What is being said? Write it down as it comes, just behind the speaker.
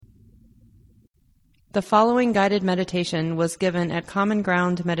The following guided meditation was given at Common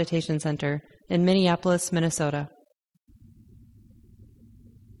Ground Meditation Center in Minneapolis, Minnesota.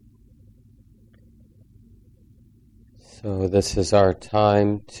 So this is our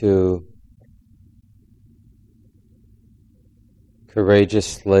time to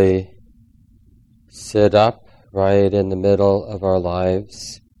courageously sit up right in the middle of our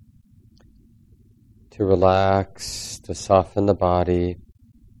lives, to relax, to soften the body,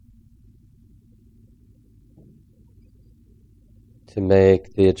 to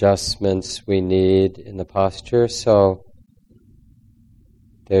make the adjustments we need in the posture so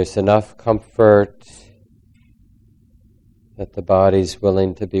there's enough comfort that the body's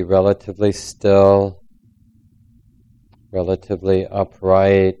willing to be relatively still, relatively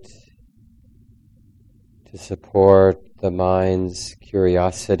upright, to support the mind's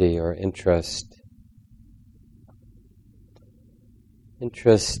curiosity or interest.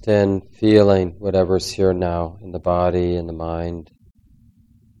 Interest in feeling whatever's here now in the body and the mind.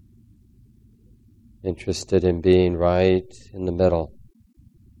 Interested in being right in the middle.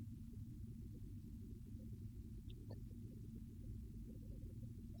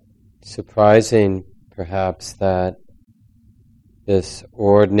 Surprising, perhaps, that this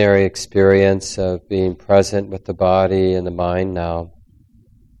ordinary experience of being present with the body and the mind now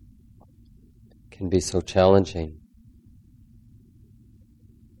can be so challenging.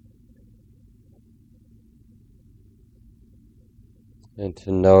 And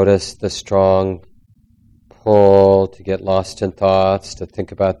to notice the strong pull to get lost in thoughts, to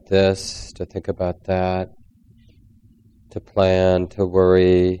think about this, to think about that, to plan, to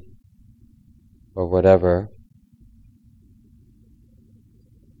worry, or whatever.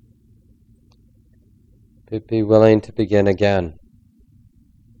 But be willing to begin again.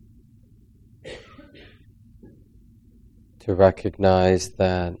 To recognize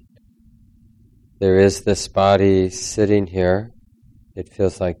that there is this body sitting here. It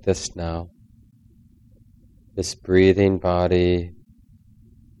feels like this now. This breathing body,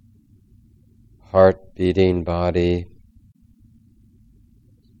 heart-beating body,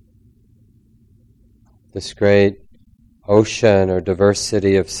 this great ocean or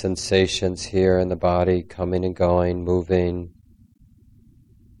diversity of sensations here in the body, coming and going, moving,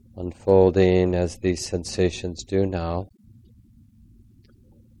 unfolding as these sensations do now.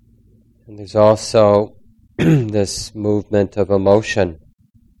 And there's also this movement of emotion,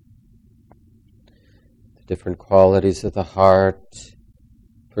 the different qualities of the heart.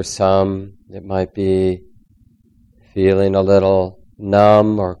 For some, it might be feeling a little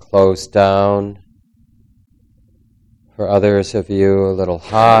numb or closed down. For others of you, a little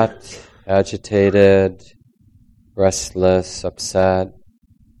hot, agitated, restless, upset.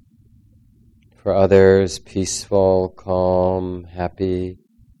 For others, peaceful, calm, happy.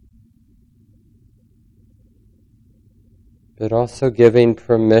 But also giving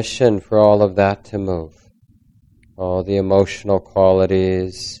permission for all of that to move. All the emotional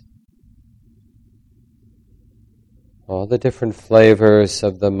qualities, all the different flavors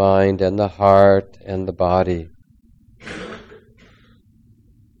of the mind and the heart and the body.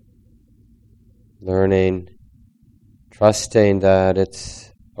 Learning, trusting that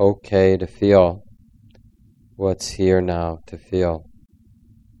it's okay to feel what's here now to feel.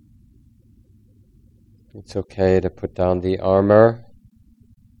 It's okay to put down the armor.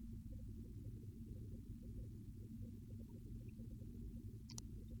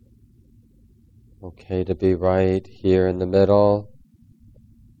 Okay to be right here in the middle,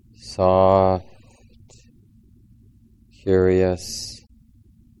 soft, curious,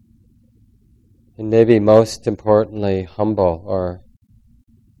 and maybe most importantly, humble, or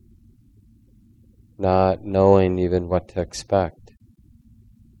not knowing even what to expect.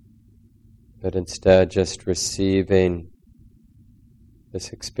 But instead just receiving this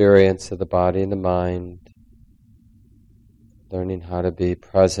experience of the body and the mind, learning how to be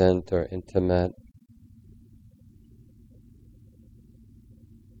present or intimate.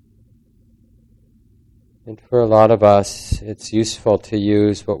 And for a lot of us, it's useful to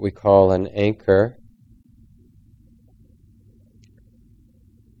use what we call an anchor.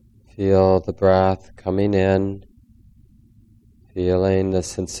 Feel the breath coming in. Feeling the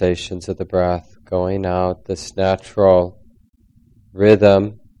sensations of the breath going out, this natural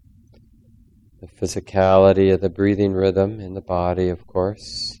rhythm, the physicality of the breathing rhythm in the body, of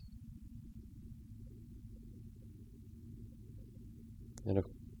course. And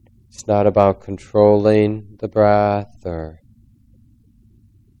it's not about controlling the breath or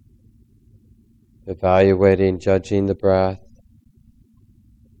evaluating, judging the breath.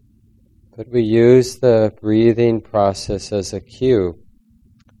 But we use the breathing process as a cue,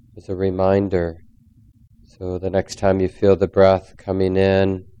 as a reminder So the next time you feel the breath coming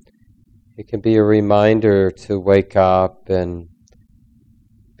in, it can be a reminder to wake up and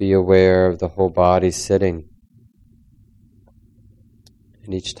be aware of the whole body sitting.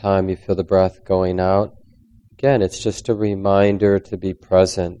 And each time you feel the breath going out, again, it's just a reminder to be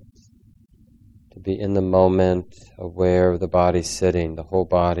present, to be in the moment, aware of the body sitting, the whole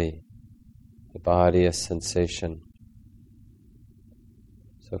body, the body a sensation.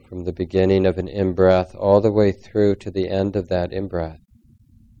 So from the beginning of an in-breath all the way through to the end of that in-breath,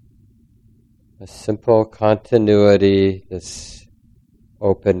 a simple continuity, this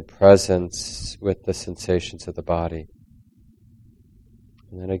open presence with the sensations of the body.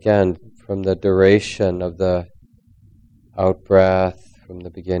 And then again, from the duration of the out-breath, from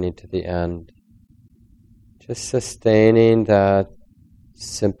the beginning to the end, just sustaining that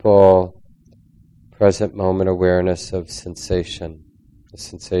simple present moment awareness of sensation, the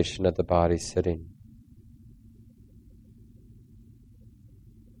sensation of the body sitting.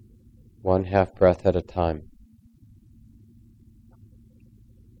 1 half breath at a time.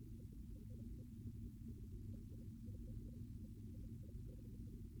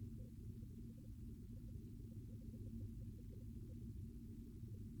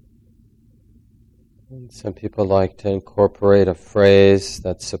 And some people like to incorporate a phrase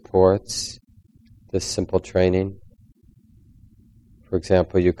that supports this simple training. For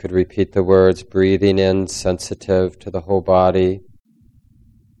example, you could repeat the words, breathing in, sensitive to the whole body,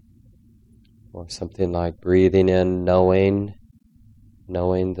 or something like breathing in, knowing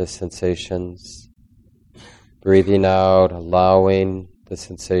the sensations, breathing out, allowing the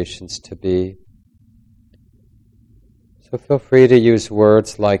sensations to be. So feel free to use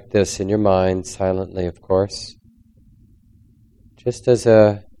words like this in your mind, silently of course, just as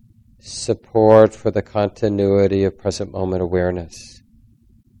a support for the continuity of present moment awareness.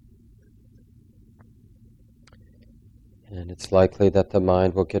 And it's likely that the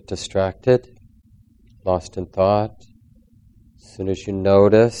mind will get distracted, lost in thought. As soon as you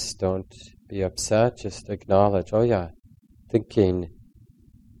notice, don't be upset, just acknowledge, oh yeah, thinking,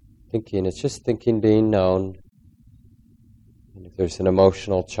 it's just thinking being known. And if there's an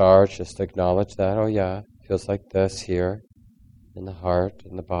emotional charge, just acknowledge that, oh yeah, it feels like this here, in the heart,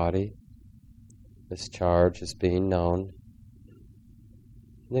 in the body. This charge is being known.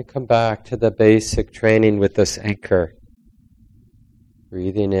 And then come back to the basic training with this anchor.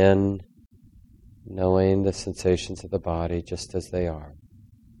 Breathing in, knowing the sensations of the body just as they are.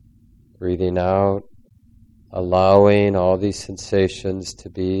 Breathing out, allowing all these sensations to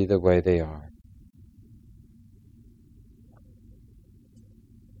be the way they are.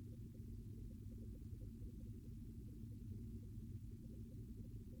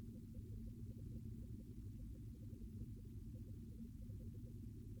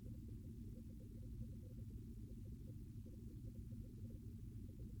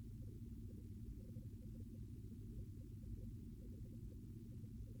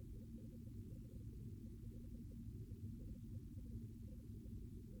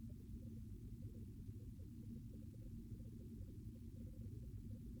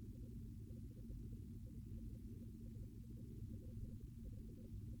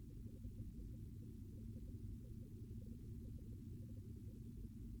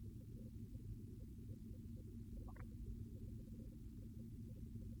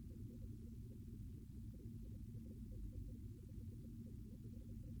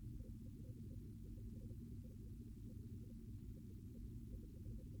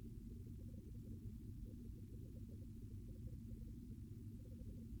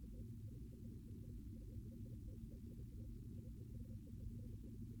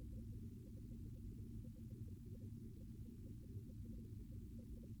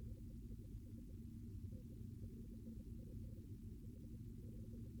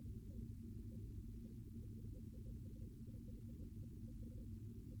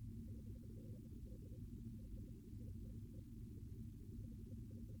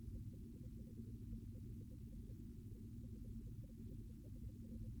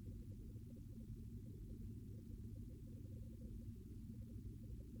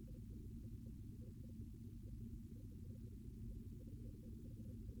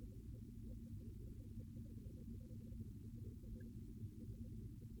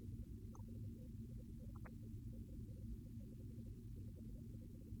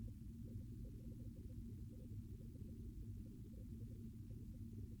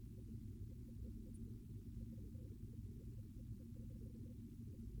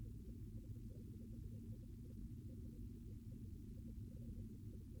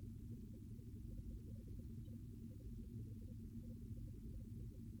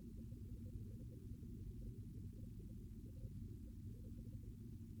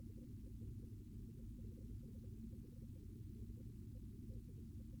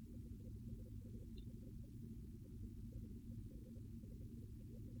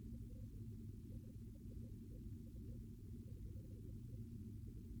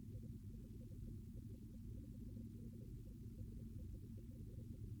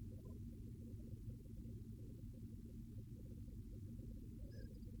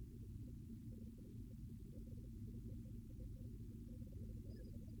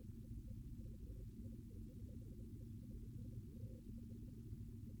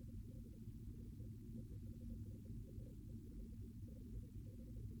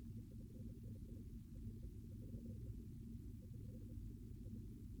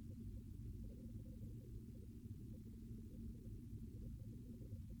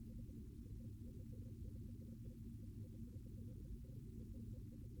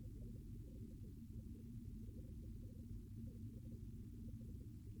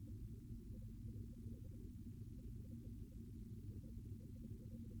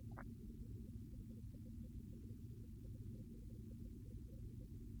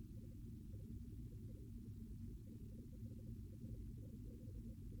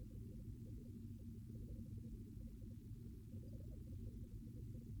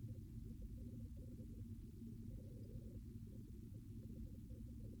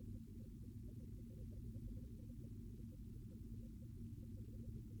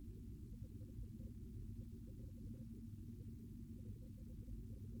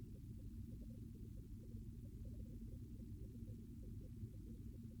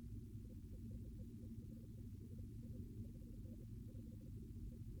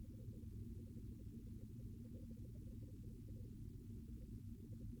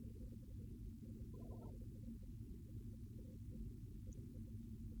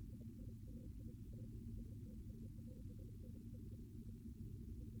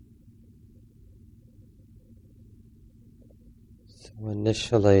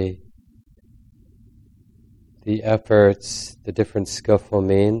 Initially, the efforts, the different skillful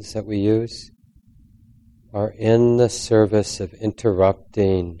means that we use are in the service of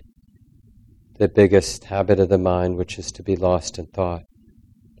interrupting the biggest habit of the mind, which is to be lost in thought.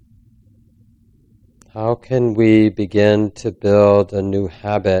 How can we begin to build a new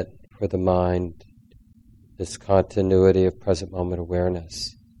habit for the mind, this continuity of present moment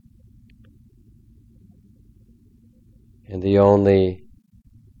awareness? And the only,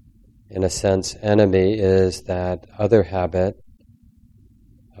 in a sense, enemy is that other habit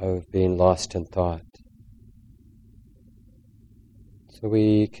of being lost in thought. So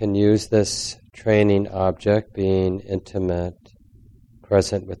we can use this training object, being intimate,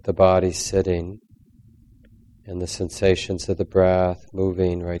 present with the body sitting, and the sensations of the breath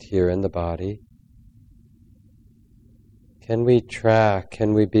moving right here in the body. Can we track,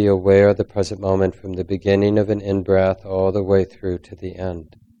 can we be aware of the present moment from the beginning of an in-breath all the way through to the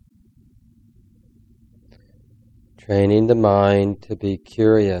end? Training the mind to be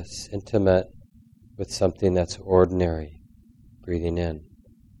curious, intimate with something that's ordinary. Breathing in,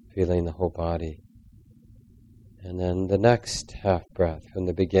 feeling the whole body. And then the next half breath, from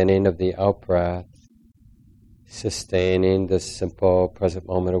the beginning of the out-breath, sustaining this simple present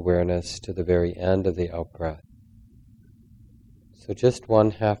moment awareness to the very end of the out-breath. So just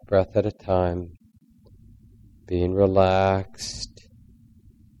one half breath at a time, being relaxed,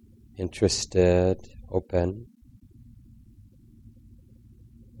 interested, open,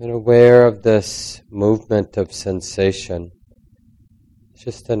 and aware of this movement of sensation. It's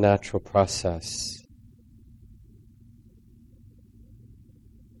just a natural process.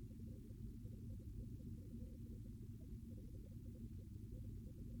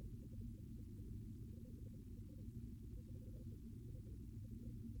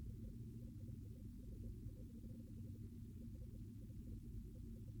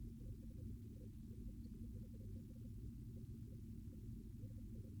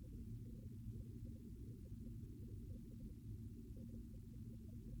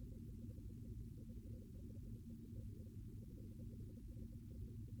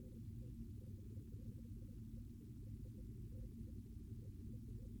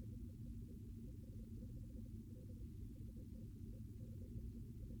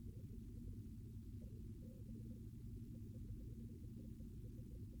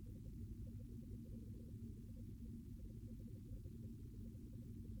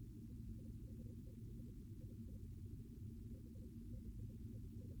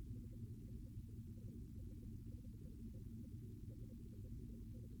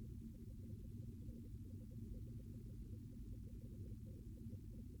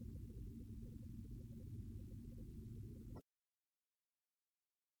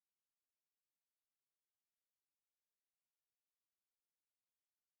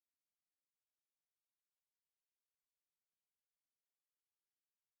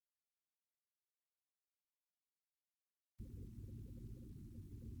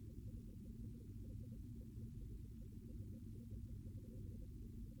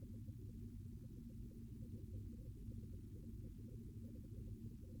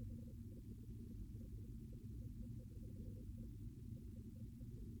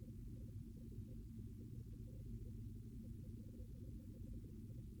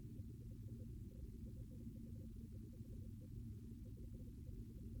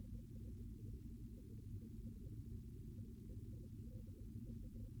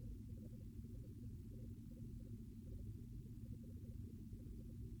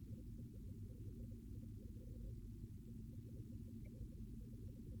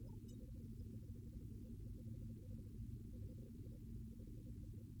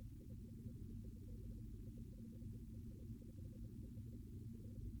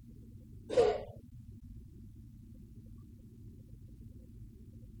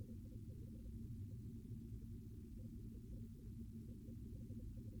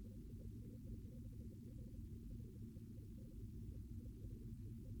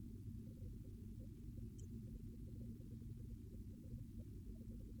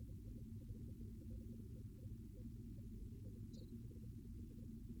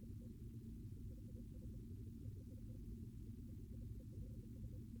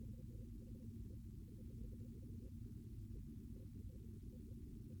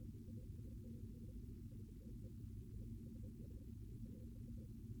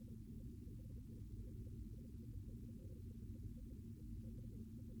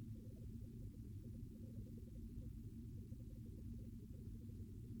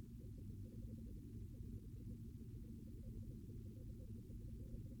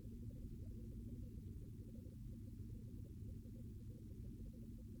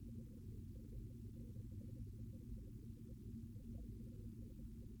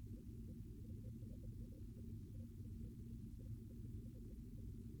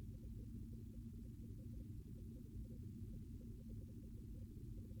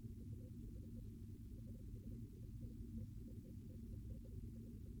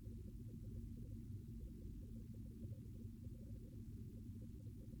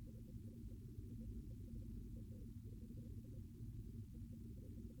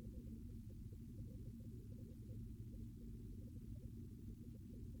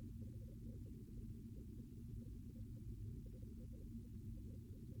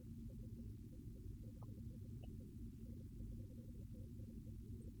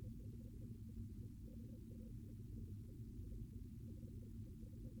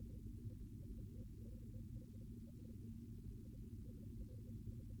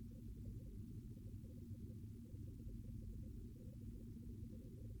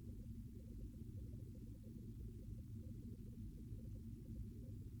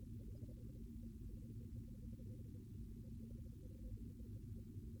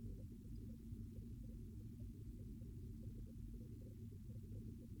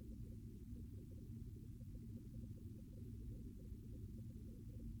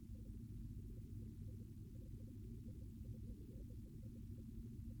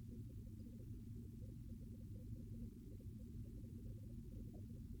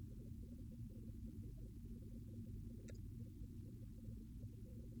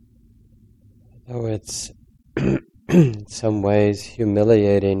 Though it's in some ways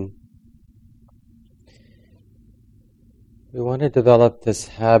humiliating, we want to develop this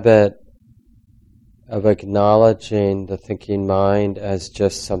habit of acknowledging the thinking mind as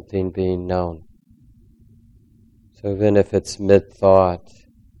just something being known. So even if it's mid-thought,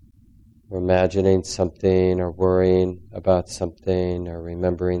 or imagining something, or worrying about something, or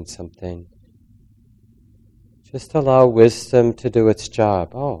remembering something, just allow wisdom to do its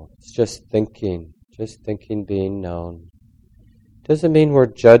job. Oh, it's just thinking being known. Doesn't mean we're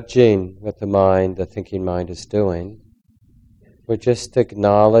judging what the thinking mind is doing. We're just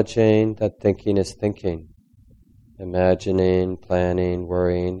acknowledging that thinking is thinking. Imagining, planning,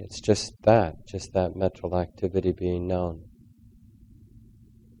 worrying, it's just that mental activity being known.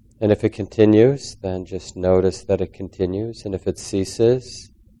 And if it continues, then just notice that it continues. And if it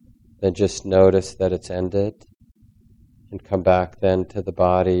ceases, then just notice that it's ended. And come back then to the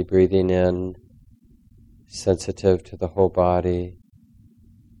body, breathing in, sensitive to the whole body.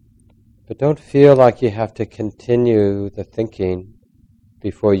 But don't feel like you have to continue the thinking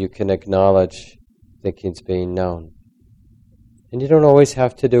before you can acknowledge thinking's being known. And you don't always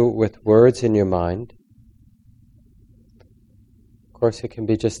have to do it with words in your mind. Of course, it can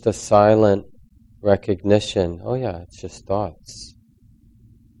be just a silent recognition. Oh yeah, it's just thoughts.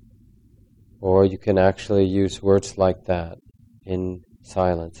 Or you can actually use words like that in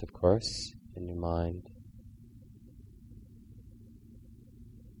silence, of course, in your mind.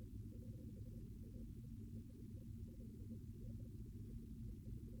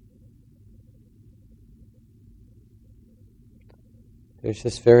 There's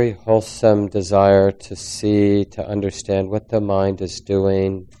this very wholesome desire to see, to understand what the mind is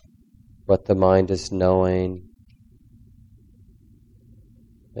doing, what the mind is knowing,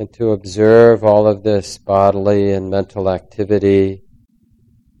 and to observe all of this bodily and mental activity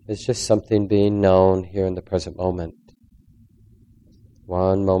as just something being known here in the present moment,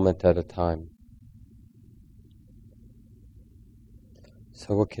 one moment at a time.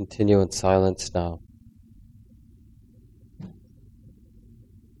 So we'll continue in silence now.